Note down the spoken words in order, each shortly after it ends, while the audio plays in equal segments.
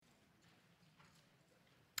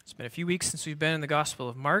It's been a few weeks since we've been in the Gospel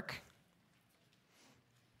of Mark.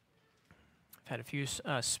 I've had a few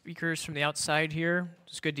speakers from the outside here.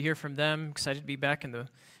 It's good to hear from them. Excited to be back in the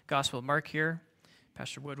Gospel of Mark here.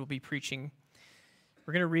 Pastor Wood will be preaching.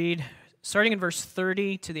 We're going to read starting in verse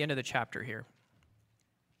 30 to the end of the chapter here.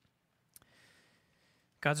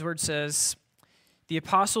 God's word says, "The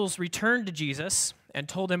apostles returned to Jesus and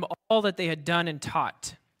told him all that they had done and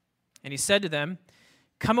taught. And he said to them,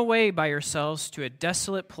 'Come away by yourselves to a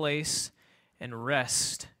desolate place and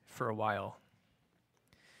rest for a while.'"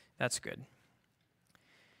 That's good.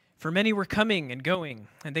 "For many were coming and going,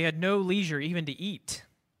 and they had no leisure even to eat.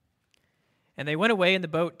 And they went away in the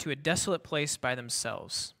boat to a desolate place by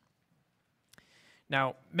themselves.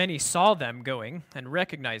 Now many saw them going and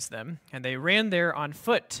recognized them, and they ran there on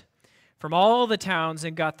foot from all the towns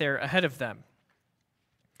and got there ahead of them.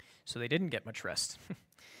 So they didn't get much rest.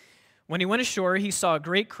 When he went ashore, he saw a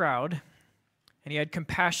great crowd, and he had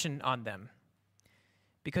compassion on them,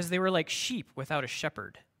 because they were like sheep without a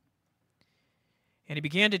shepherd. And he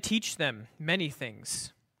began to teach them many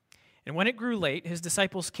things. And when it grew late, his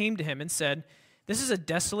disciples came to him and said, 'This is a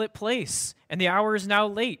desolate place, and the hour is now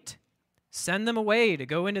late. Send them away to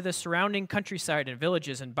go into the surrounding countryside and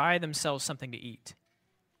villages and buy themselves something to eat.'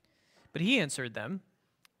 But he answered them,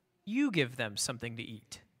 'You give them something to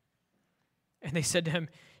eat.' And they said to him,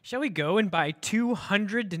 'Shall we go and buy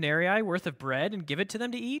 200 denarii worth of bread and give it to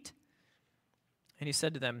them to eat?' And he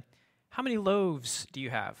said to them, 'How many loaves do you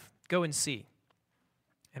have? Go and see.'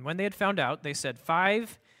 And when they had found out, they said,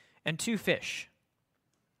 5 and 2 fish.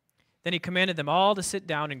 Then he commanded them all to sit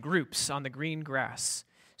down in groups on the green grass.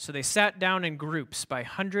 So they sat down in groups by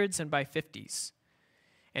hundreds and by 50s.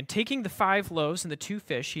 And taking the 5 loaves and the 2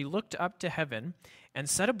 fish, he looked up to heaven and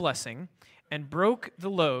said a blessing and broke the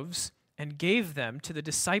loaves and gave them to the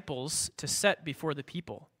disciples to set before the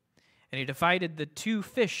people. And he divided the 2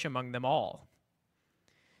 fish among them all.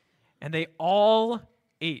 And they all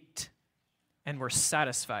ate and were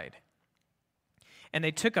satisfied. And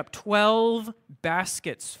they took up 12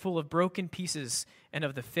 baskets full of broken pieces and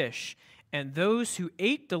of the fish. And those who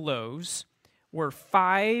ate the loaves were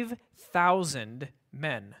 5,000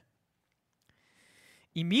 men.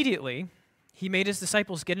 Immediately, he made his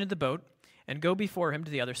disciples get into the boat and go before him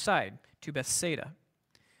to the other side, to Bethsaida,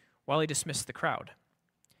 while he dismissed the crowd.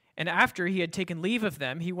 And after he had taken leave of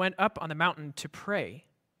them, he went up on the mountain to pray.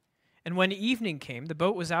 And when evening came, the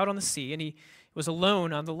boat was out on the sea, and he was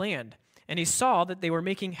alone on the land. And he saw that they were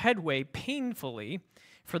making headway painfully,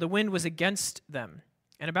 for the wind was against them.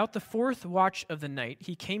 And about the 4th watch of the night,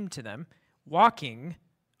 he came to them, walking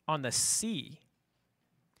on the sea.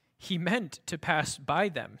 He meant to pass by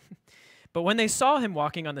them. But when they saw him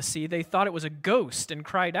walking on the sea, they thought it was a ghost and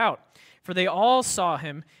cried out, for they all saw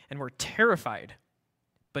him and were terrified.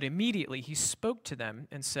 But immediately he spoke to them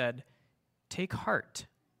and said, 'Take heart,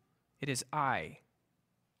 it is I.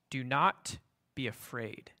 Do not be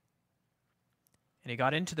afraid.' And he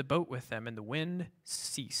got into the boat with them, and the wind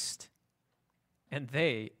ceased. And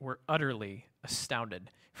they were utterly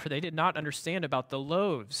astounded, for they did not understand about the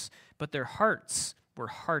loaves, but their hearts were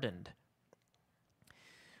hardened.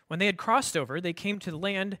 When they had crossed over, they came to the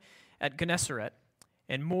land at Gennesaret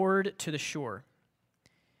and moored to the shore.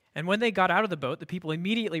 And when they got out of the boat, the people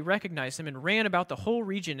immediately recognized him and ran about the whole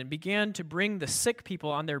region and began to bring the sick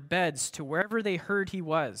people on their beds to wherever they heard he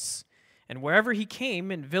was. And wherever he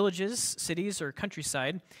came, in villages, cities, or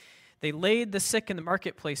countryside, they laid the sick in the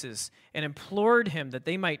marketplaces and implored him that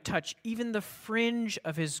they might touch even the fringe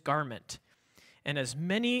of his garment. And as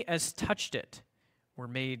many as touched it were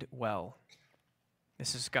made well."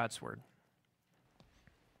 This is God's word.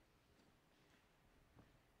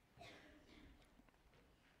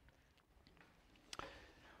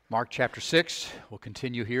 Mark chapter 6. We'll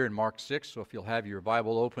continue here in Mark 6. So if you'll have your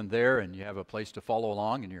Bible open there and you have a place to follow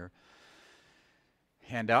along in your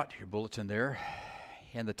handout, your bulletin there.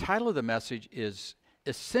 And the title of the message is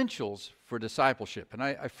Essentials for Discipleship. And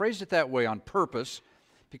I phrased it that way on purpose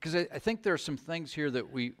because I think there are some things here that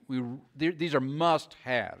these are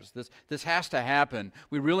must-haves. This has to happen.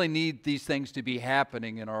 We really need these things to be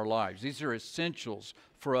happening in our lives. These are essentials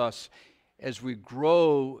for us as we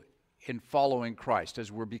grow in following Christ, as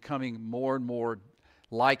we're becoming more and more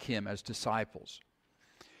like Him as disciples.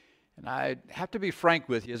 And I have to be frank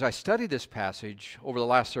with you, as I study this passage over the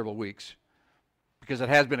last several weeks, because it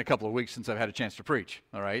has been a couple of weeks since I've had a chance to preach,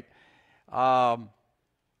 all right?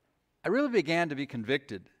 I really began to be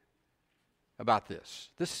convicted about this.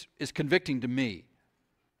 This is convicting to me.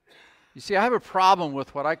 You see, I have a problem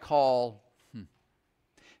with what I call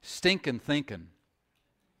stinking thinking.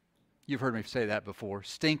 You've heard me say that before,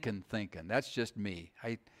 stinking thinking. That's just me.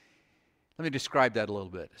 Let me describe that a little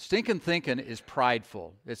bit. Stinking thinking is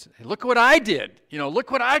prideful. It's, hey, look what I did. Look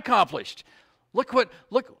what I accomplished. Look at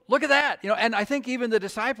that. And I think even the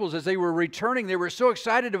disciples, as they were returning, they were so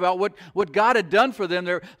excited about what God had done for them.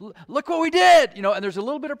 They're, look what we did. And there's a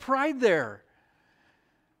little bit of pride there.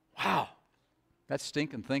 Wow, that's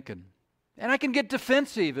stinking thinking. And I can get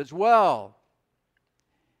defensive as well.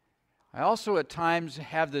 I also at times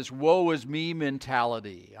have this woe is me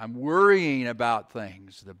mentality. I'm worrying about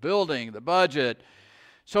things, the building, the budget,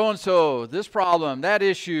 so-and-so, this problem, that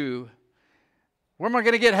issue. Where am I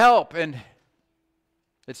going to get help? And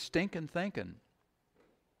it's stinking thinking.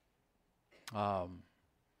 I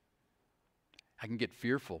can get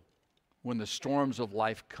fearful when the storms of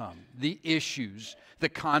life come, the issues, the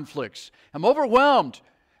conflicts. I'm overwhelmed.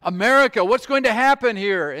 America, what's going to happen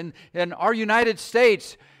here in our United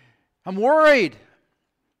States? I'm worried.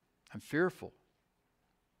 I'm fearful.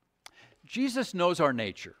 Jesus knows our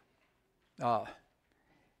nature.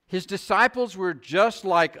 His disciples were just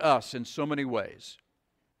like us in so many ways.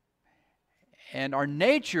 And our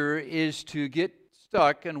nature is to get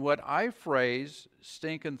stuck in what I phrase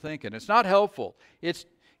stinking thinking. It's not helpful. It's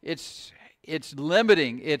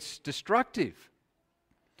limiting. It's destructive.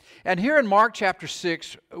 And here in Mark chapter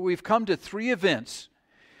 6, we've come to three events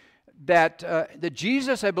that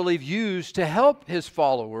Jesus, I believe, used to help his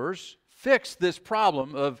followers fix this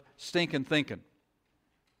problem of stinking thinking.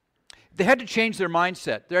 They had to change their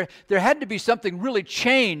mindset. There had to be something really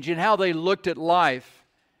change in how they looked at life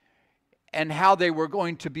and how they were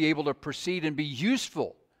going to be able to proceed and be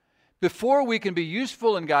useful. Before we can be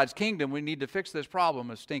useful in God's kingdom, we need to fix this problem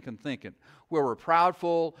of stinking thinking, where we're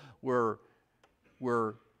proudful, we're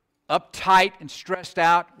uptight and stressed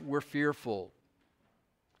out, we're fearful.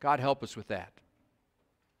 God help us with that.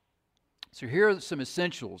 So here are some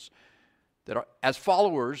essentials that are, as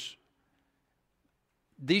followers,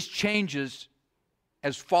 these changes,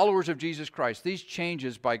 as followers of Jesus Christ, these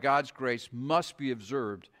changes by God's grace must be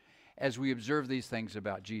observed as we observe these things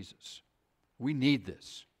about Jesus. We need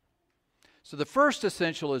this. So the first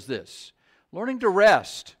essential is this: learning to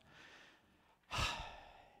rest.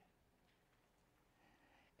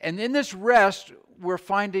 And in this rest, we're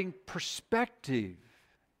finding perspective.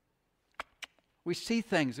 We see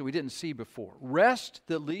things that we didn't see before. Rest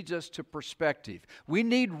that leads us to perspective. We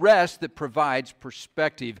need rest that provides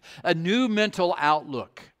perspective, a new mental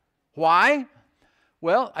outlook. Why?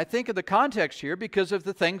 Well, I think of the context here because of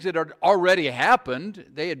the things that had already happened.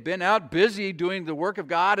 They had been out busy doing the work of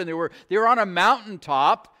God, and they were on a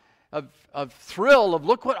mountaintop of thrill of,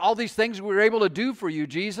 look what all these things we were able to do for you,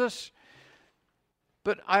 Jesus.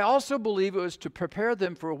 But I also believe it was to prepare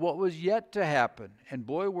them for what was yet to happen. And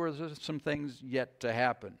boy, were there some things yet to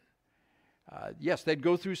happen. Yes, they'd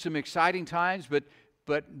go through some exciting times,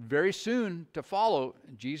 but very soon to follow,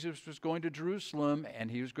 Jesus was going to Jerusalem, and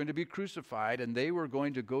he was going to be crucified, and they were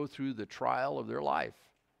going to go through the trial of their life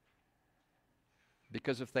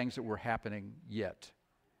because of things that were happening yet.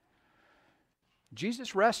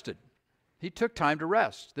 Jesus rested. He took time to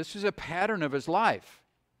rest. This is a pattern of his life.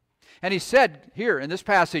 And he said here in this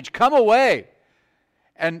passage, come away.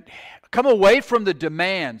 And come away from the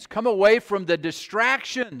demands. Come away from the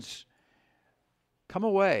distractions. Come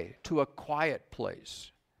away to a quiet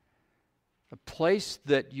place. A place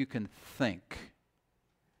that you can think.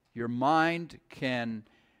 Your mind can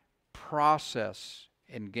process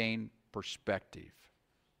and gain perspective.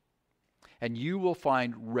 And you will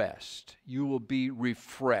find rest. You will be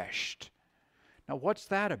refreshed. Now, what's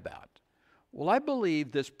that about? Well, I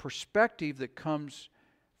believe this perspective that comes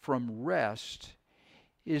from rest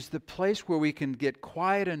is the place where we can get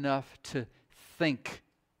quiet enough to think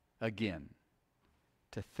again,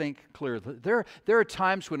 to think clearly. There are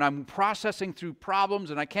times when I'm processing through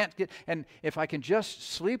problems and I can't get, and if I can just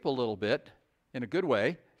sleep a little bit in a good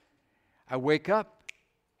way, I wake up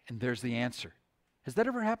and there's the answer. Has that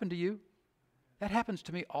ever happened to you? That happens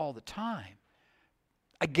to me all the time.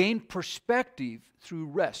 I gain perspective through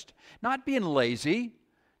rest. Not being lazy,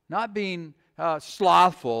 not being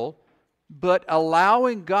slothful, but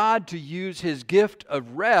allowing God to use his gift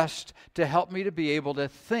of rest to help me to be able to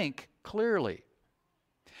think clearly.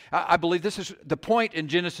 I believe this is the point in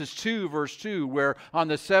Genesis 2, verse 2, where on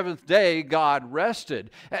the seventh day God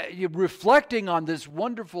rested, reflecting on this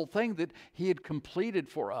wonderful thing that he had completed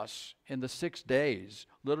for us in the 6 days,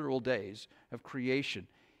 literal days of creation.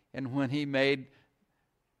 And when he made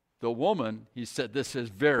the woman, he said, this is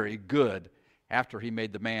very good, after he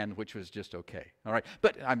made the man, which was just okay. All right,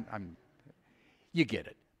 but you get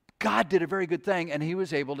it. God did a very good thing, and he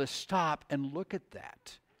was able to stop and look at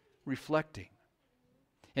that, reflecting.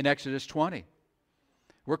 In Exodus 20,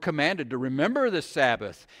 We're commanded to remember the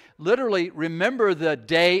Sabbath. Literally, remember the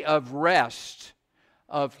day of rest,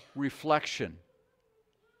 of reflection.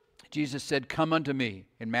 Jesus said, "Come unto me,"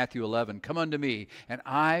 in Matthew 11, "Come unto me, and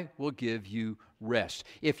I will give you rest."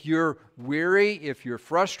 If you're weary, if you're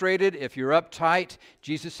frustrated, if you're uptight,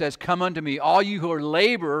 Jesus says, "Come unto me, all you who are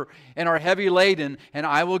labor and are heavy laden, and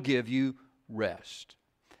I will give you rest."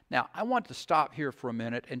 Now, I want to stop here for a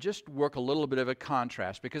minute and just work a little bit of a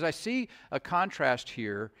contrast, because I see a contrast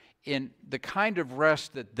here in the kind of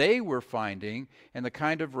rest that they were finding and the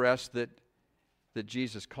kind of rest that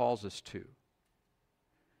Jesus calls us to.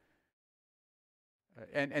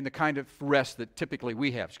 And the kind of rest that typically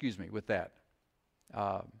we have, with that.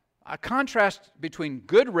 A contrast between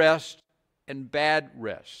good rest and bad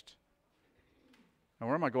rest. Now,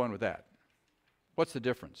 where am I going with that? What's the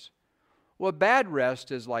difference? Well, bad rest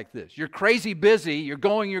is like this. You're crazy busy, you're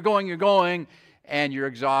going, and you're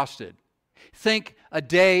exhausted. Think a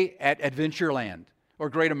day at Adventureland or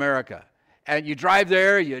Great America. And you drive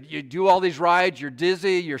there, you do all these rides, you're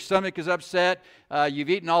dizzy, your stomach is upset, you've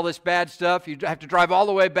eaten all this bad stuff, you have to drive all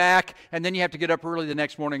the way back, and then you have to get up early the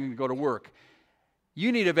next morning and go to work.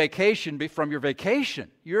 You need a vacation from your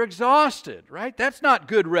vacation. You're exhausted, right? That's not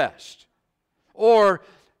good rest. Or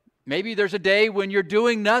maybe there's a day when you're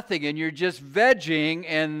doing nothing and you're just vegging,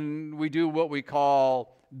 and we do what we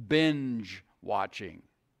call binge watching.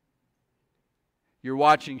 You're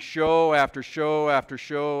watching show after show after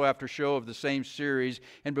show after show of the same series,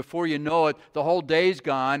 and before you know it, the whole day's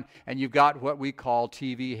gone, and you've got what we call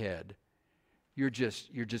TV head. You're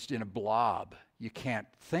just in a blob. You can't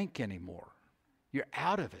think anymore. You're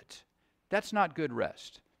out of it. That's not good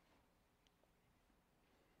rest.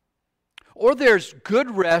 Or there's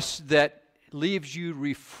good rest that leaves you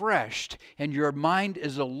refreshed, and your mind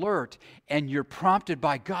is alert, and you're prompted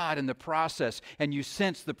by God in the process, and you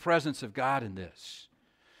sense the presence of God in this.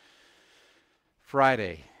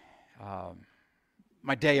 Friday,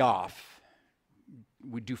 my day off,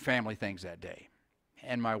 we do family things that day,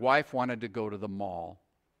 and my wife wanted to go to the mall.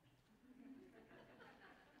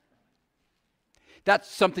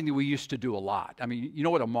 That's something that we used to do a lot. I mean, you know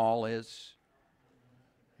what a mall is?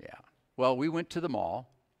 Yeah. Well, we went to the mall.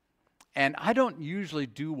 And I don't usually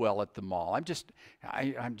do well at the mall. I'm just,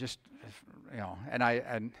 and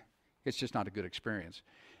it's just not a good experience.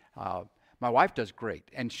 My wife does great,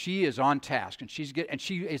 and she is on task, and she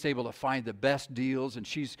is able to find the best deals, and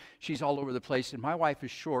she's all over the place. And my wife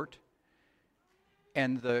is short,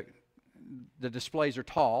 and the displays are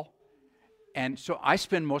tall, and so I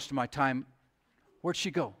spend most of my time. Where'd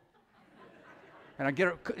she go? And I get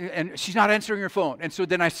her, and she's not answering her phone, and so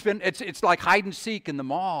then I spend. It's like hide and seek in the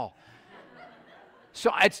mall. So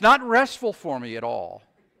it's not restful for me at all.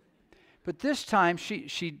 But this time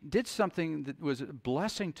she did something that was a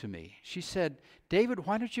blessing to me. She said, "David,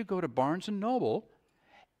 why don't you go to Barnes & Noble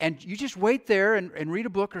and you just wait there and read a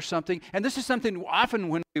book or something?" And this is something often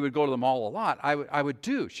when we would go to the mall a lot, I would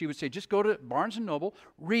do. She would say, "Just go to Barnes & Noble,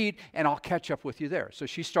 read, and I'll catch up with you there." So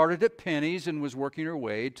she started at Penny's and was working her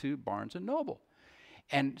way to Barnes & Noble.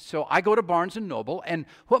 And so I go to Barnes & Noble, and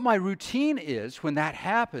what my routine is when that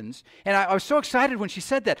happens, and I was so excited when she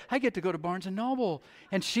said that, I get to go to Barnes & Noble,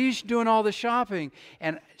 and she's doing all the shopping.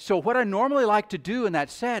 And so what I normally like to do in that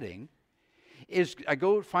setting is I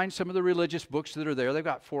go find some of the religious books that are there. They've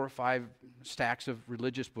got 4 or 5 stacks of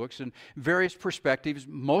religious books and various perspectives.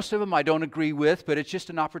 Most of them I don't agree with, but it's just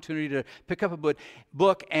an opportunity to pick up a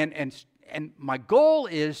book, and my goal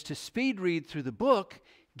is to speed read through the book,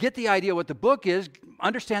 get the idea what the book is,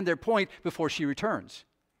 understand their point before she returns.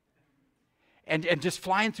 And just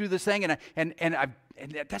flying through this thing, and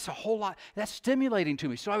that's a whole lot. That's stimulating to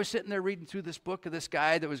me. So I was sitting there reading through this book of this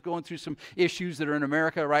guy that was going through some issues that are in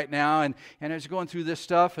America right now, and I was going through this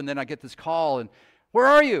stuff, and then I get this call, and "Where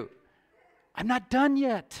are you?" "I'm not done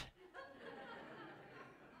yet."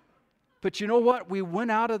 But you know what? We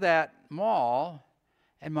went out of that mall,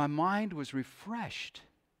 and my mind was refreshed.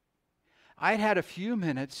 I'd had a few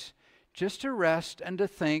minutes just to rest and to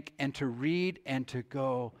think and to read and to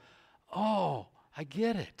go, "Oh, I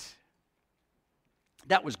get it."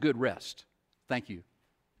 That was good rest. Thank you.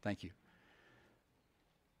 Thank you.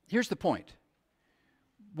 Here's the point.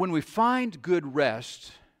 When we find good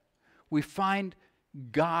rest, we find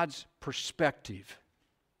God's perspective.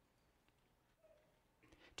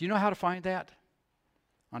 Do you know how to find that?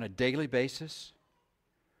 On a daily basis?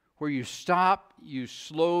 Where you stop, you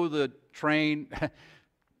slow the train,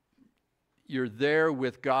 you're there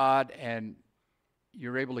with God, and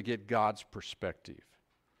you're able to get God's perspective.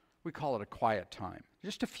 We call it a quiet time.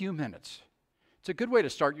 Just a few minutes. It's a good way to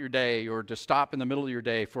start your day, or to stop in the middle of your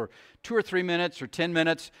day for 2 or 3 minutes or 10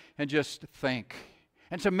 minutes and just think.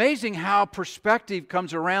 And it's amazing how perspective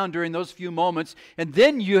comes around during those few moments, and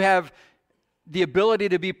then you have the ability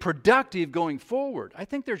to be productive going forward. I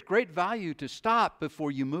think there's great value to stop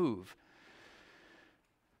before you move.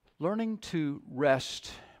 Learning to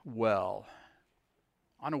rest well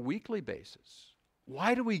on a weekly basis.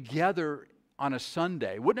 Why do we gather on a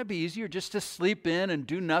Sunday? Wouldn't it be easier just to sleep in and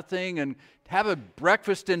do nothing and have a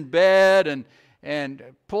breakfast in bed and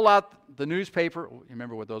pull out the newspaper? You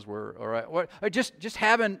remember what those were? All right. Or just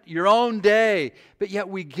having your own day. But yet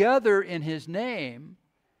we gather in His name,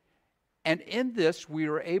 and in this we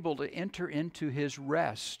are able to enter into His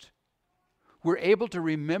rest. We're able to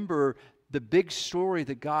remember the big story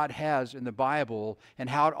that God has in the Bible and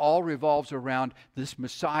how it all revolves around this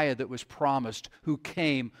Messiah that was promised, who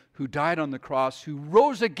came, who died on the cross, who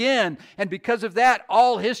rose again. And because of that,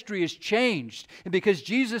 all history is changed. And because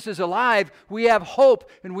Jesus is alive, we have hope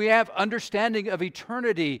and we have understanding of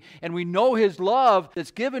eternity. And we know His love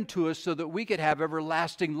that's given to us so that we could have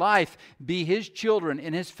everlasting life, be His children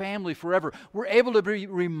in His family forever. We're able to be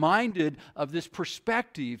reminded of this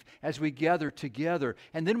perspective as we gather together.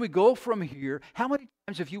 And then we go from here. How many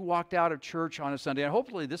times have you walked out of church on a Sunday, and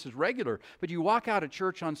hopefully this is regular, but you walk out of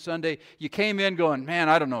church on Sunday, you came in going, man,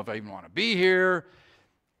 I don't know if I even want to be here,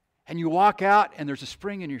 and you walk out and there's a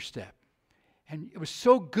spring in your step. And it was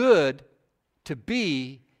so good to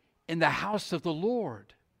be in the house of the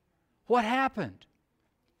Lord. What happened?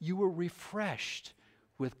 You were refreshed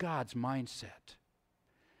with God's mindset.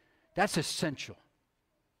 That's essential.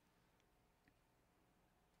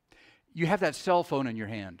 You have that cell phone in your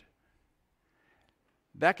hand.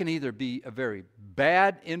 That can either be a very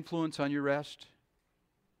bad influence on your rest,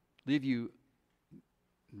 leave you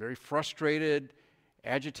very frustrated,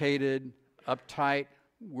 agitated, uptight,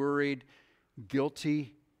 worried,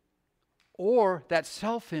 guilty, or that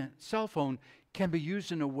cell phone can be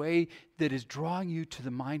used in a way that is drawing you to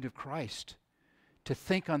the mind of Christ, to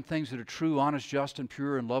think on things that are true, honest, just, and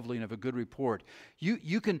pure, and lovely, and of a good report.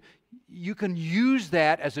 You can use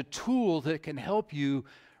that as a tool that can help you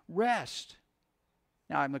rest.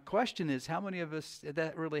 Now, the question is, how many of us is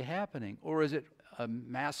that really happening? Or is it a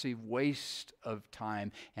massive waste of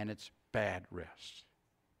time and it's bad rest?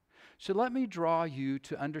 So let me draw you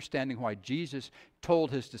to understanding why Jesus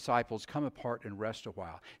told His disciples, come apart and rest a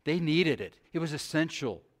while. They needed it. It was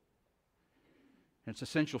essential. And it's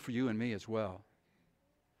essential for you and me as well.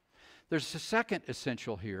 There's a second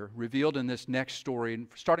essential here revealed in this next story,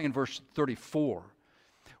 starting in verse 34.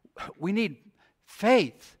 We need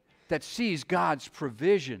faith that sees God's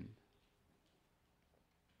provision.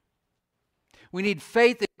 We need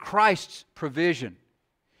faith in Christ's provision.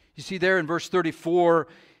 You see there in verse 34,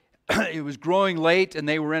 it was growing late and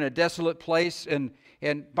they were in a desolate place. And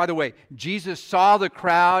by the way, Jesus saw the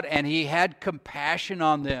crowd and He had compassion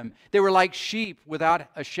on them. They were like sheep without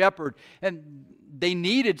a shepherd, and they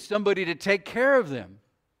needed somebody to take care of them.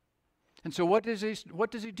 And so what does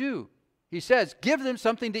He do? He says, give them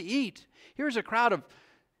something to eat. Here's a crowd of,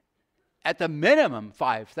 at the minimum,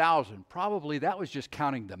 5,000. Probably that was just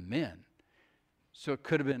counting the men. So it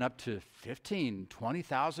could have been up to 15,000,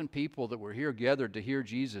 20,000 people that were here gathered to hear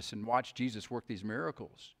Jesus and watch Jesus work these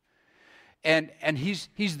miracles. And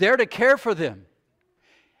he's there to care for them.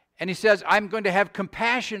 And He says, I'm going to have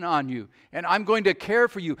compassion on you, and I'm going to care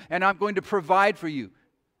for you, and I'm going to provide for you.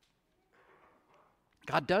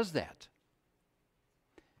 God does that.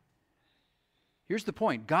 Here's the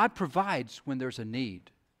point. God provides when there's a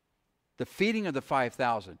need. The feeding of the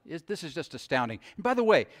 5,000, this is just astounding. And by the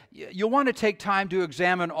way, you'll want to take time to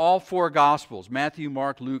examine all four Gospels, Matthew,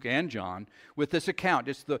 Mark, Luke, and John, with this account.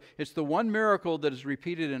 It's the one miracle that is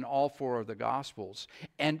repeated in all four of the Gospels.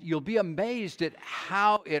 And you'll be amazed at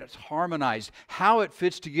how it's harmonized, how it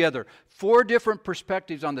fits together. Four different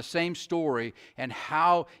perspectives on the same story and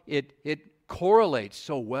how it correlates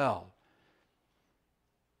so well.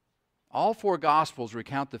 All four Gospels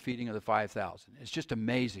recount the feeding of the 5,000. It's just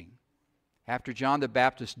amazing. After John the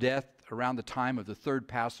Baptist's death, around the time of the third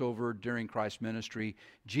Passover during Christ's ministry,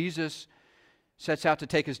 Jesus sets out to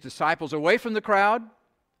take His disciples away from the crowd,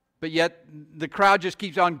 but yet the crowd just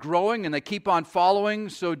keeps on growing and they keep on following.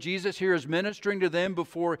 So Jesus here is ministering to them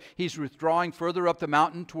before He's withdrawing further up the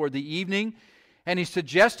mountain toward the evening. And He's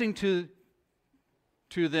suggesting to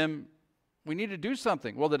them, we need to do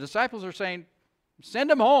something. Well, the disciples are saying, send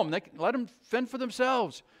them home. Let them fend for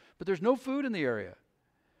themselves. But there's no food in the area.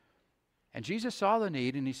 And Jesus saw the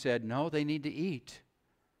need and He said, no, they need to eat.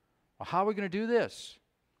 Well, how are we going to do this?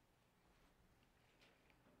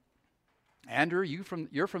 Andrew,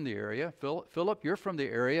 you're from the area. Philip, you're from the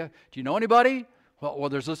area. Do you know anybody? Well,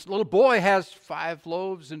 there's this little boy has 5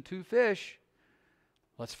 loaves and 2 fish.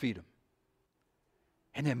 Let's feed him.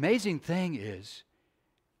 And the amazing thing is,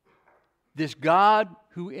 this God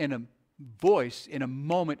who in a voice, in a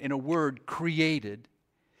moment, in a word created,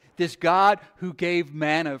 this God who gave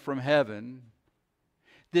manna from heaven,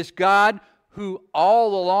 this God who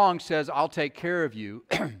all along says, I'll take care of you,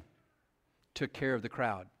 took care of the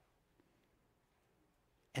crowd.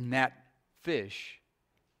 And that fish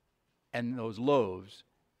and those loaves,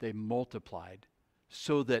 they multiplied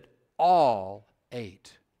so that all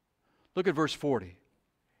ate. Look at verse 40.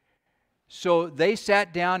 So they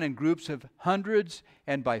sat down in groups of hundreds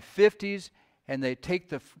and by 50s, and they took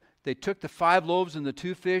the 5 loaves and the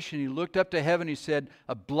 2 fish, and he looked up to heaven. He said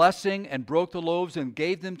a blessing and broke the loaves and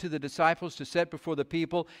gave them to the disciples to set before the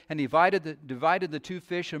people, and divided the 2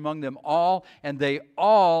 fish among them all, and they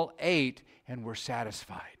all ate and were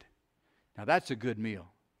satisfied. Now that's a good meal.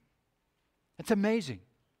 It's amazing.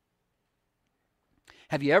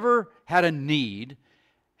 Have you ever had a need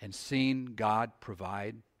and seen God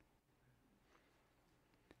provide?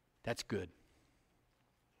 That's good.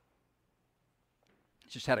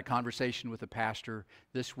 Just had a conversation with a pastor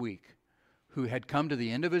this week who had come to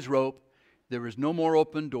the end of his rope. There was no more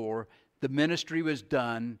open door. The ministry was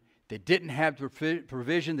done. They didn't have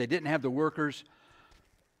provision. They didn't have the workers.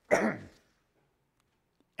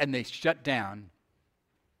 And they shut down.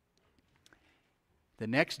 The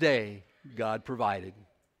next day, God provided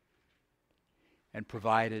and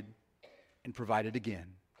provided and provided again.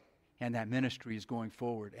 And that ministry is going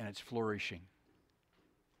forward and it's flourishing.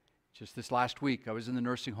 Just this last week, I was in the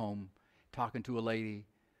nursing home talking to a lady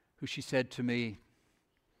who she said to me,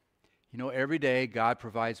 you know, every day God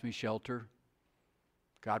provides me shelter.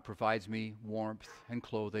 God provides me warmth and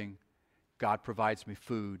clothing. God provides me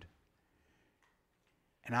food.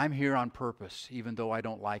 And I'm here on purpose, even though I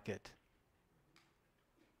don't like it.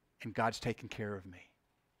 And God's taking care of me.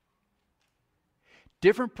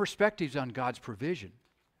 Different perspectives on God's provision.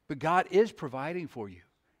 But God is providing for you.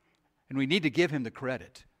 And we need to give Him the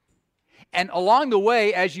credit. And along the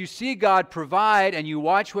way, as you see God provide and you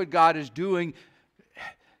watch what God is doing,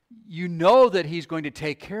 you know that He's going to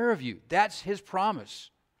take care of you. That's His promise.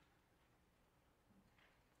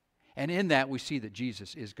 And in that we see that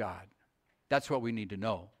Jesus is God. That's what we need to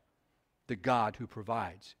know. The God who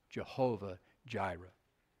provides, Jehovah Jireh.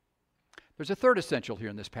 There's a third essential here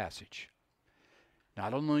in this passage.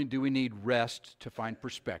 Not only do we need rest to find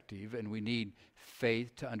perspective, and we need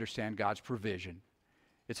faith to understand God's provision,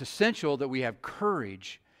 it's essential that we have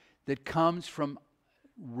courage that comes from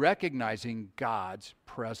recognizing God's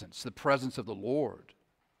presence, the presence of the Lord.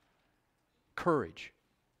 Courage.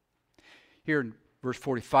 Here in verse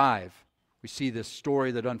 45, we see this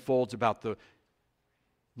story that unfolds about the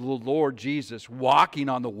Lord Jesus walking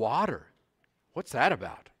on the water. What's that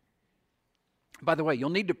about? By the way, you'll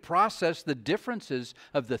need to process the differences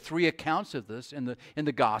of the 3 accounts of this in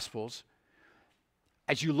the Gospels.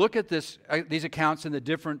 As you look at these accounts in the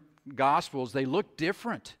different Gospels, they look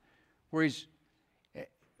different.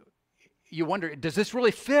 You wonder, does this really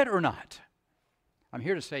fit or not? I'm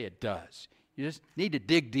here to say it does. You just need to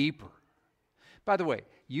dig deeper. By the way,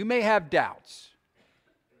 you may have doubts.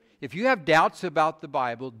 If you have doubts about the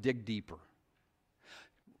Bible, dig deeper.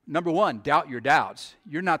 Number 1, doubt your doubts.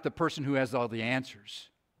 You're not the person who has all the answers.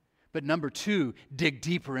 But number 2, dig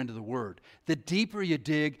deeper into the Word. The deeper you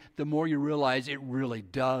dig, the more you realize it really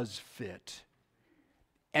does fit.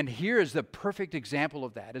 And here is the perfect example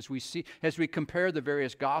of that as we compare the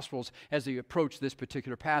various Gospels as they approach this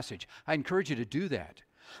particular passage. I encourage you to do that.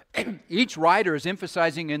 Each writer is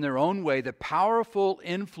emphasizing in their own way the powerful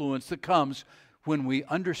influence that comes when we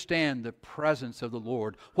understand the presence of the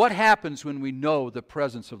Lord. What happens when we know the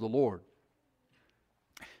presence of the Lord?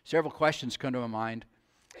 Several questions come to my mind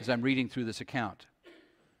as I'm reading through this account.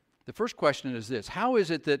 The first question is this: how is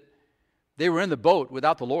it that they were in the boat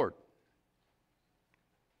without the Lord?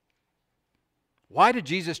 Why did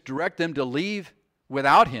Jesus direct them to leave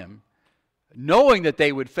without Him, knowing that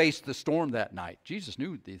they would face the storm that night? Jesus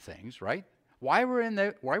knew these things, right? Why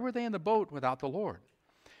were they in the boat without the Lord?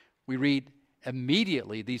 We read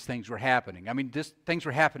immediately these things were happening. I mean, things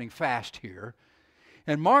were happening fast here.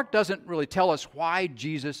 And Mark doesn't really tell us why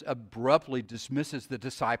Jesus abruptly dismisses the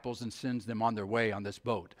disciples and sends them on their way on this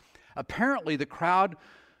boat. Apparently, the crowd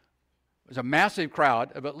was a massive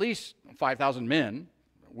crowd of at least 5,000 men.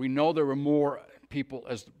 We know there were more people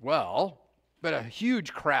as well, but a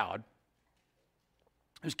huge crowd.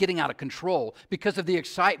 It was getting out of control because of the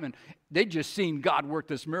excitement. They'd just seen God work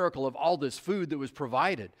this miracle of all this food that was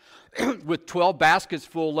provided with 12 baskets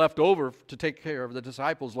full left over to take care of the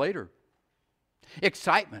disciples later.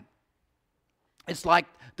 Excitement. It's like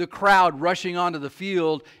the crowd rushing onto the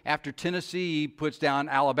field after Tennessee puts down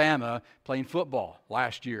Alabama playing football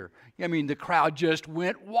last year. I mean, the crowd just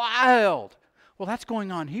went wild. Well, that's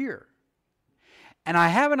going on here. And I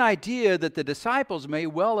have an idea that the disciples may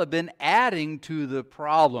well have been adding to the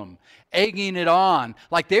problem, egging it on,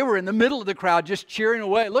 like they were in the middle of the crowd just cheering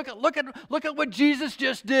away. Look at what Jesus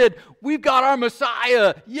just did. We've got our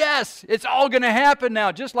Messiah. Yes, it's all going to happen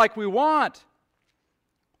now, just like we want.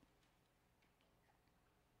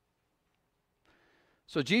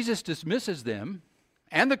 So Jesus dismisses them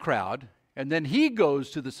and the crowd, and then he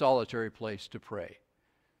goes to the solitary place to pray,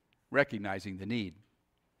 recognizing the need.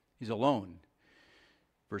 He's alone.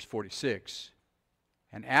 Verse 46,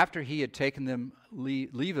 and after he had taken them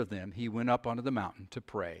leave of them, he went up onto the mountain to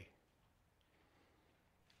pray.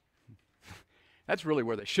 That's really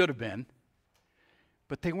where they should have been,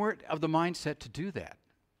 but they weren't of the mindset to do that.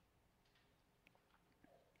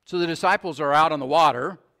 So the disciples are out on the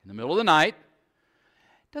water in the middle of the night.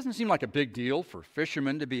 It doesn't seem like a big deal for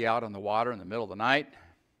fishermen to be out on the water in the middle of the night.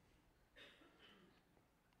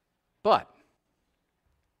 But,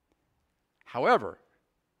 however,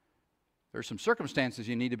 there's some circumstances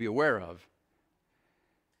you need to be aware of.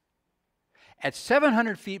 At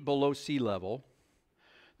 700 feet below sea level,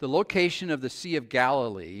 the location of the Sea of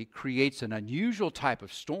Galilee creates an unusual type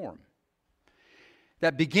of storm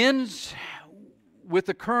that begins with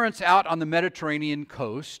the currents out on the Mediterranean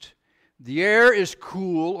coast. The air is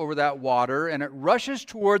cool over that water, and it rushes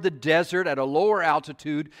toward the desert at a lower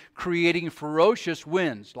altitude, creating ferocious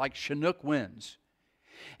winds, like Chinook winds.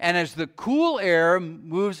 And as the cool air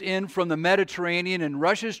moves in from the Mediterranean and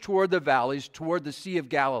rushes toward the valleys, toward the Sea of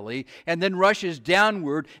Galilee, and then rushes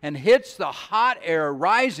downward and hits the hot air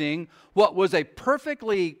rising, what was a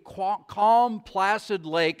perfectly calm, placid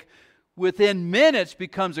lake within minutes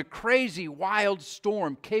becomes a crazy, wild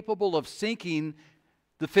storm capable of sinking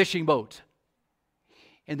the fishing boat.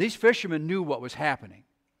 And these fishermen knew what was happening.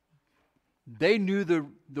 They knew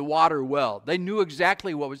the water well. They knew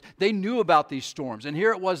exactly they knew about these storms. And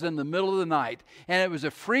here it was in the middle of the night. And it was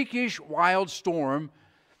a freakish, wild storm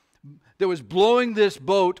that was blowing this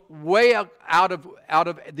boat way out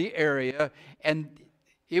of the area. And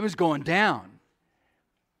it was going down.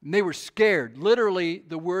 And they were scared. Literally,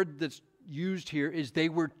 the word that's used here is they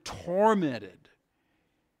were tormented.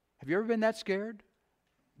 Have you ever been that scared?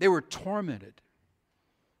 They were tormented.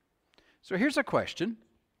 So here's a question.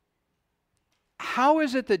 How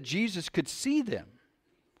is it that Jesus could see them?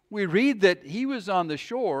 We read that he was on the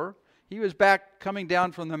shore. He was back coming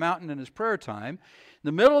down from the mountain in his prayer time. In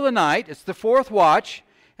the middle of the night, it's the fourth watch,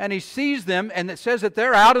 and he sees them, and it says that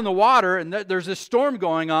they're out in the water, and there's a storm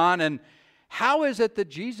going on. And how is it that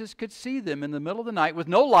Jesus could see them in the middle of the night with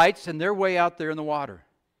no lights, and they're way out there in the water?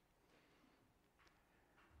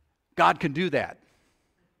 God can do that.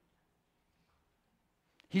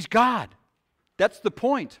 He's God. That's the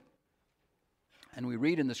point. And we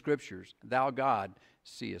read in the Scriptures, "Thou, God,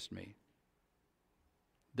 seest me."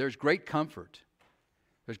 There's great comfort.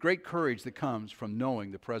 There's great courage that comes from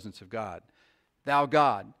knowing the presence of God. "Thou,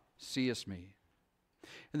 God, seest me."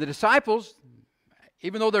 And the disciples,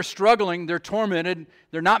 even though they're struggling, they're tormented,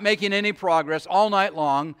 they're not making any progress all night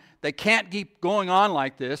long. They can't keep going on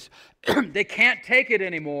like this. They can't take it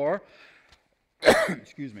anymore.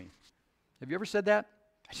 Excuse me. Have you ever said that?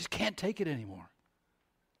 I just can't take it anymore.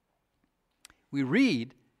 We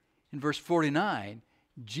read in verse 49,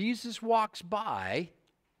 Jesus walks by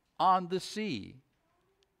on the sea.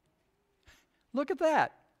 Look at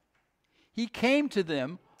that. He came to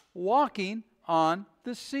them walking on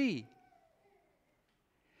the sea.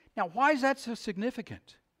 Now, why is that so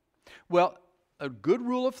significant? Well, a good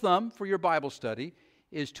rule of thumb for your Bible study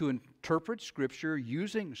is to interpret Scripture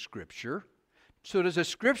using Scripture. So does a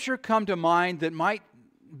Scripture come to mind that might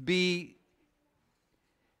be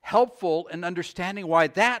helpful in understanding why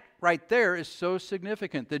that right there is so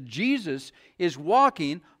significant, that Jesus is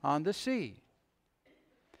walking on the sea?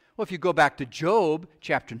 Well, if you go back to Job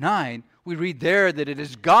chapter 9, we read there that it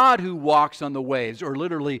is God who walks on the waves, or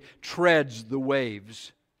literally treads the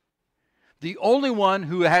waves. The only one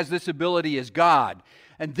who has this ability is God.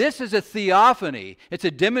 And this is a theophany. It's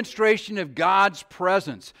a demonstration of God's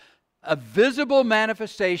presence, a visible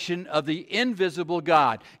manifestation of the invisible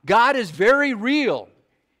God. God is very real.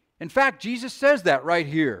 In fact, Jesus says that right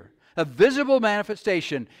here. A visible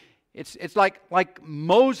manifestation. It's like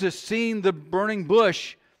Moses seeing the burning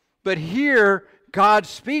bush, but here God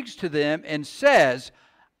speaks to them and says,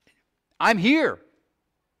 "I'm here."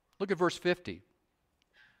 Look at verse 50.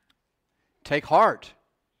 "Take heart."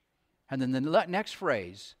 And then the next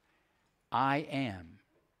phrase, "I am."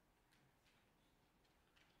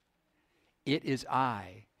 It is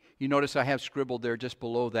I. You notice I have scribbled there just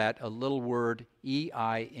below that a little word,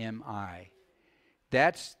 E-I-M-I.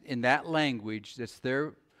 That's, in that language, that's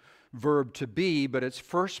their verb to be, but it's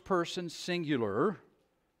first person singular,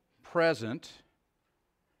 present.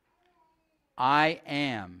 I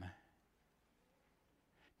am.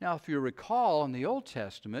 Now, if you recall in the Old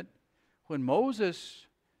Testament, when Moses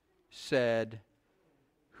said,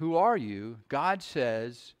 "Who are you?" God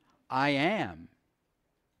says, "I am."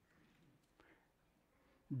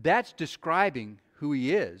 That's describing who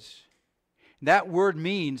He is. That word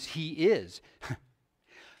means He is.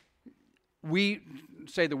 We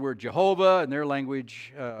say the word Jehovah, in their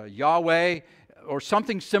language, Yahweh, or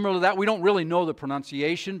something similar to that. We don't really know the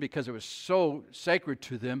pronunciation because it was so sacred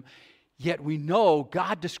to them. Yet we know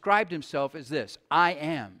God described Himself as this: I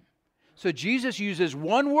am. So Jesus uses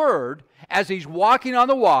one word as He's walking on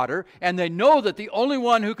the water, and they know that the only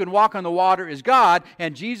one who can walk on the water is God,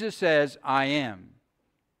 and Jesus says, I am.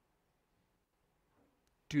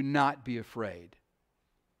 Do not be afraid.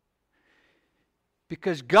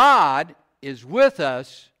 Because God is with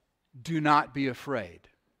us, do not be afraid.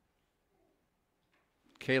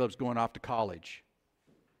 Caleb's going off to college.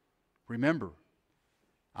 Remember,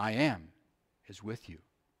 I am is with you.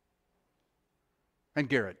 And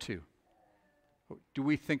Garrett too. Do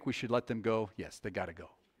we think we should let them go? Yes, they got to go.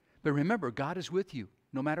 But remember, God is with you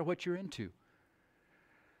no matter what you're into.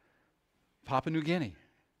 Papua New Guinea,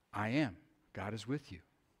 I am. God is with you.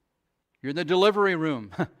 You're in the delivery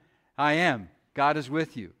room. I am. God is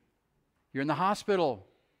with you. You're in the hospital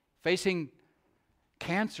facing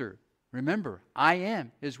cancer. Remember, I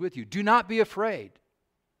am is with you. Do not be afraid.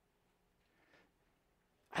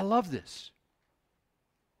 I love this.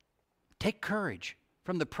 Take courage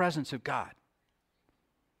from the presence of God.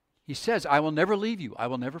 He says, I will never leave you. I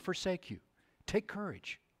will never forsake you. Take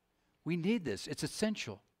courage. We need this. It's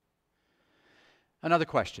essential. Another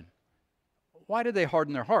question. Why did they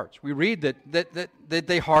harden their hearts? We read that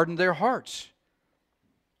they hardened their hearts.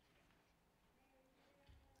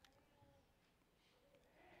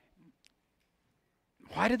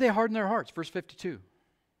 Why did they harden their hearts? Verse 52.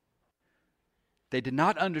 They did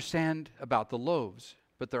not understand about the loaves,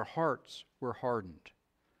 but their hearts were hardened.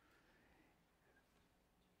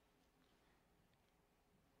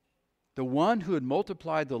 The one who had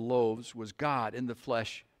multiplied the loaves was God in the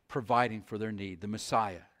flesh, providing for their need, the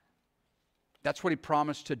Messiah. That's what He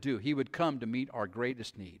promised to do. He would come to meet our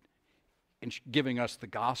greatest need in giving us the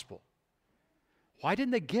gospel. Why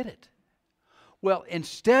didn't they get it? Well,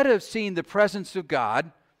 instead of seeing the presence of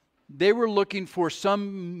God, they were looking for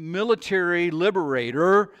some military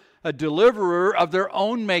liberator, a deliverer of their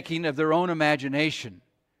own making, of their own imagination.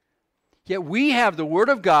 Yet we have the Word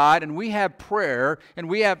of God, and we have prayer, and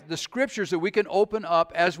we have the Scriptures that we can open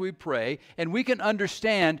up as we pray, and we can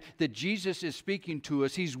understand that Jesus is speaking to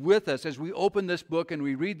us. He's with us as we open this book and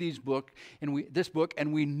we read this book,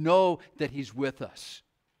 and we know that He's with us.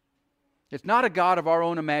 It's not a God of our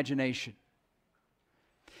own imagination.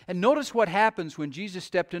 And notice what happens when Jesus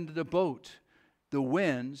stepped into the boat. The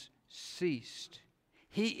winds ceased.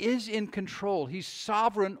 He is in control. He's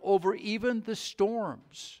sovereign over even the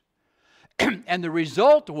storms. And the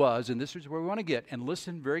result was, and this is where we want to get, and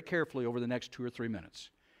listen very carefully over the next 2 or 3 minutes.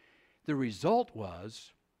 The result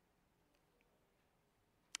was,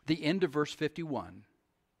 the end of verse 51,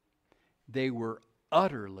 they were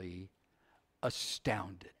utterly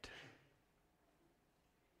astounded.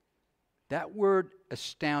 That word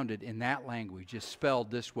astounded in that language is spelled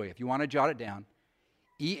this way. If you want to jot it down,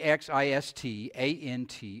 E-X-I-S-T-A-N-T-O.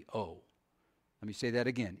 Let me say that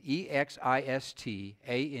again. E-X-I-S-T-A-N-T-O.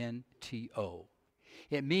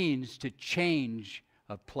 It means to change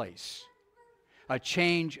of place. A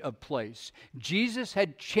change of place. Jesus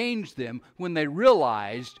had changed them when they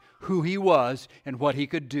realized who He was and what He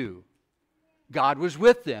could do. God was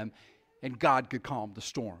with them, and God could calm the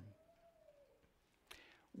storm.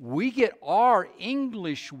 We get our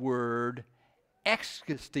English word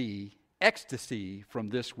ecstasy from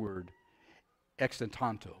this word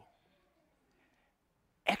extantanto.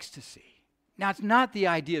 Ecstasy. Now, it's not the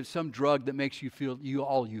idea of some drug that makes you feel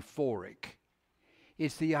all euphoric.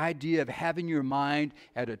 It's the idea of having your mind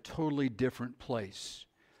at a totally different place,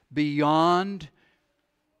 beyond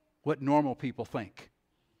what normal people think.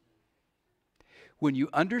 When you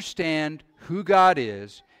understand who God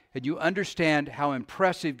is, and you understand how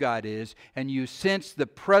impressive God is, and you sense the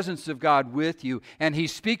presence of God with you, and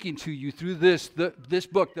He's speaking to you through this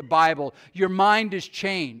book, the Bible, your mind is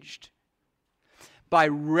changed. By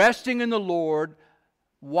resting in the Lord,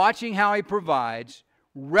 watching how He provides,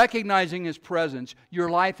 recognizing His presence, your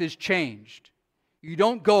life is changed. You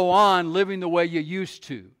don't go on living the way you used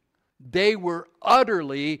to. They were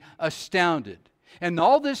utterly astounded. And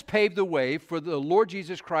all this paved the way for the Lord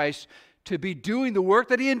Jesus Christ to be doing the work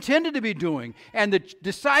that He intended to be doing. And the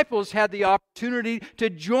disciples had the opportunity to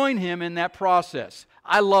join Him in that process.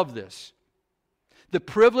 I love this. The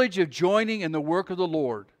privilege of joining in the work of the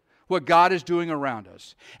Lord, what God is doing around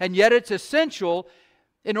us. And yet it's essential,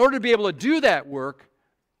 in order to be able to do that work,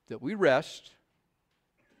 that we rest,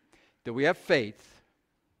 that we have faith,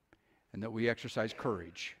 and that we exercise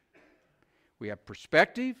courage. We have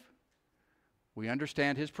perspective, we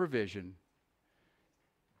understand His provision,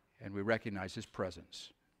 and we recognize His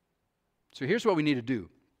presence. So here's what we need to do.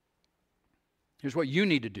 Here's what you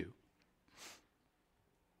need to do.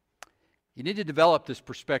 You need to develop this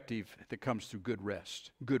perspective that comes through good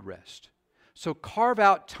rest. Good rest. So carve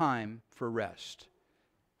out time for rest.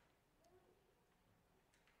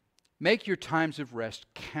 Make your times of rest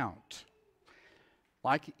count.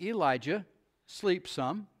 Like Elijah, sleep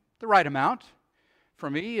some, the right amount. For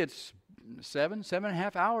me, it's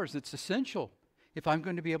 7.5 hours. It's essential if I'm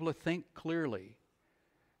going to be able to think clearly.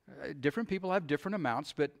 Different people have different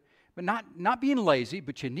amounts, but not being lazy,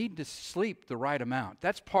 but you need to sleep the right amount.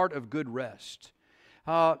 That's part of good rest.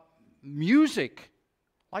 Music,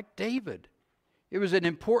 like David. It was an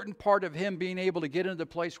important part of him being able to get into the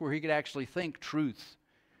place where he could actually think truth.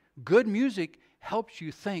 Good music helps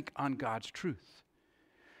you think on God's truth.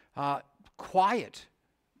 Quiet.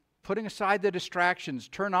 Putting aside the distractions,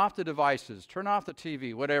 turn off the devices, turn off the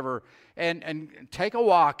TV, whatever, and take a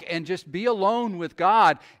walk and just be alone with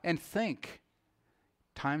God and think.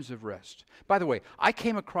 Times of rest. By the way, I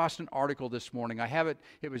came across an article this morning. I have it.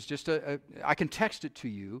 It was just I can text it to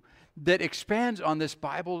you, that expands on this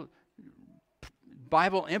Bible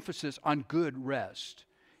emphasis on good rest.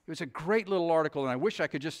 It was a great little article, and I wish I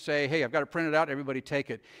could just say, hey, I've got it printed out, everybody take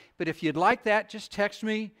it. But if you'd like that, just text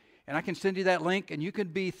me, and I can send you that link, and you can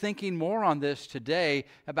be thinking more on this today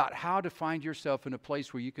about how to find yourself in a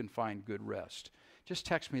place where you can find good rest. Just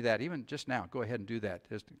text me that, even just now. Go ahead and do that.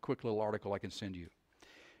 There's a quick little article I can send you.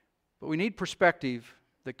 But we need perspective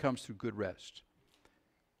that comes through good rest.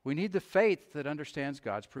 We need the faith that understands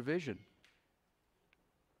God's provision.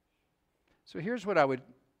 So here's what I would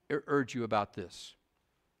urge you about this.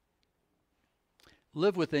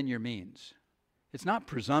 Live within your means. It's not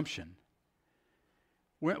presumption.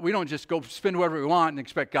 We don't just go spend whatever we want and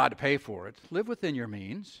expect God to pay for it. Live within your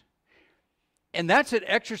means. And that's an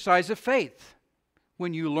exercise of faith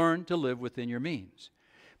when you learn to live within your means.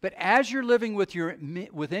 But as you're living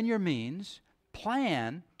within your means,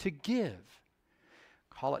 plan to give.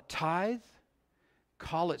 Call it tithe,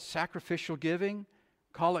 call it sacrificial giving,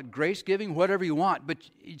 call it grace giving, whatever you want. But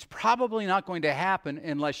it's probably not going to happen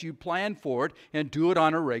unless you plan for it and do it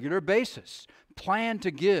on a regular basis. Plan to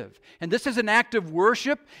give. And this is an act of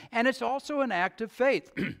worship, and it's also an act of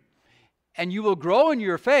faith. And you will grow in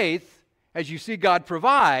your faith as you see God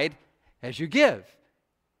provide as you give.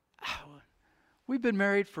 We've been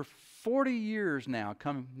married for 40 years now,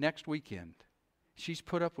 come next weekend. She's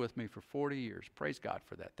put up with me for 40 years. Praise God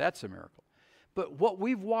for that. That's a miracle. But what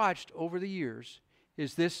we've watched over the years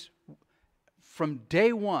is this. From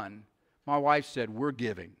day one, my wife said, we're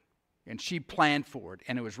giving. And she planned for it,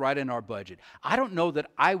 and it was right in our budget. I don't know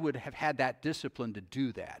that I would have had that discipline to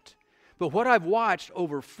do that. But what I've watched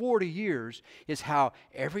over 40 years is how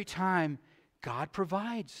every time God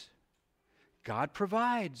provides. God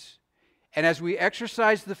provides. And as we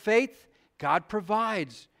exercise the faith, God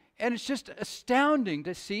provides. And it's just astounding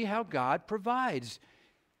to see how God provides.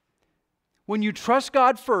 When you trust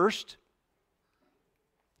God first,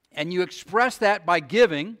 and you express that by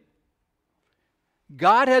giving,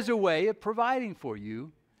 God has a way of providing for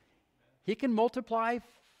you. He can multiply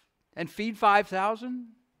and feed 5,000.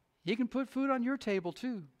 He can put food on your table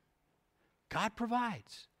too. God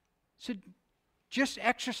provides. So just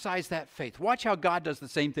exercise that faith. Watch how God does the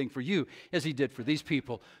same thing for you as He did for these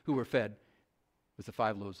people who were fed with the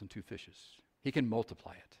 5 loaves and 2 fishes. He can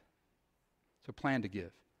multiply it. So plan to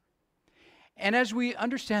give. And as we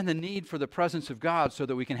understand the need for the presence of God so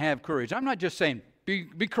that we can have courage, I'm not just saying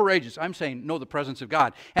be courageous. I'm saying know the presence of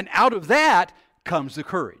God. And out of that comes the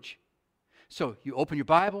courage. So you open your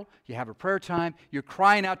Bible, you have a prayer time, you're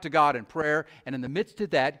crying out to God in prayer, and in the midst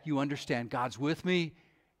of that, you understand God's with me,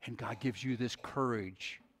 and God gives you this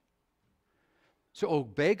courage. So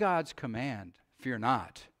obey God's command, fear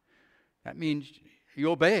not. That means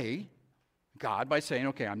you obey God by saying,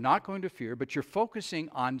 okay, I'm not going to fear, but you're focusing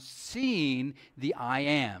on seeing the I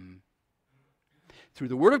am. Through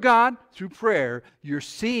the Word of God, through prayer, you're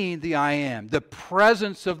seeing the I am, the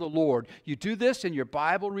presence of the Lord. You do this in your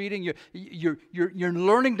Bible reading. You're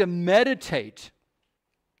learning to meditate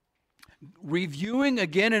reviewing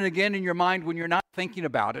again and again in your mind when you're not thinking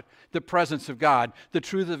about it, the presence of God, the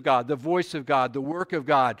truth of God, the voice of God, the work of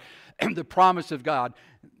God, the promise of God,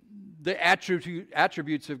 the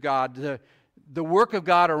attributes of God, the work of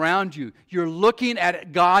God around you. You're looking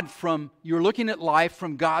at you're looking at life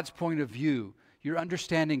from God's point of view. You're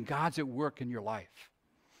understanding God's at work in your life.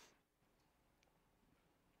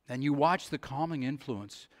 And you watch the calming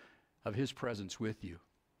influence of His presence with you.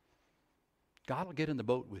 God will get in the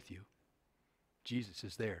boat with you. Jesus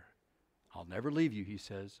is there. I'll never leave you, He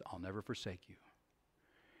says. I'll never forsake you.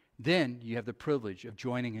 Then you have the privilege of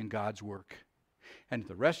joining in God's work. And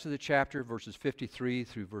the rest of the chapter, verses 53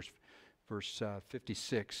 through verse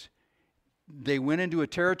 56, they went into a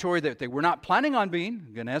territory that they were not planning on being,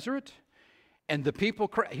 Gennesaret. And the people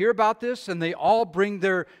hear about this, and they all bring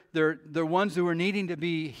their ones who are needing to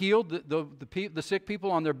be healed, the sick people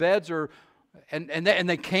on their beds, and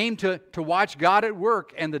they came to watch God at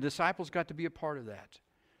work, and the disciples got to be a part of that.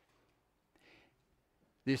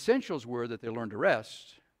 The essentials were that they learned to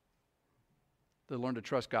rest, they learned to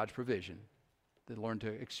trust God's provision, they learned to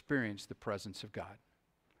experience the presence of God.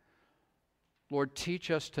 Lord,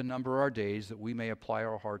 teach us to number our days that we may apply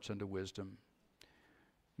our hearts unto wisdom.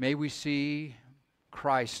 May we see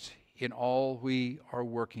Christ in all we are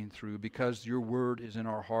working through, because your word is in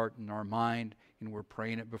our heart and our mind, and we're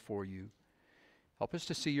praying it before you. Help us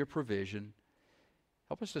to see your provision.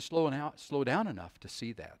 Help us to slow down enough to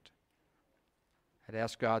see that. I'd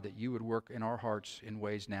ask God that you would work in our hearts in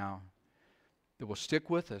ways now that will stick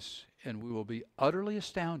with us, and we will be utterly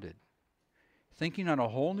astounded, thinking on a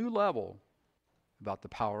whole new level about the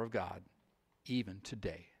power of God, even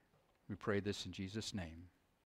today. We pray this in Jesus' name.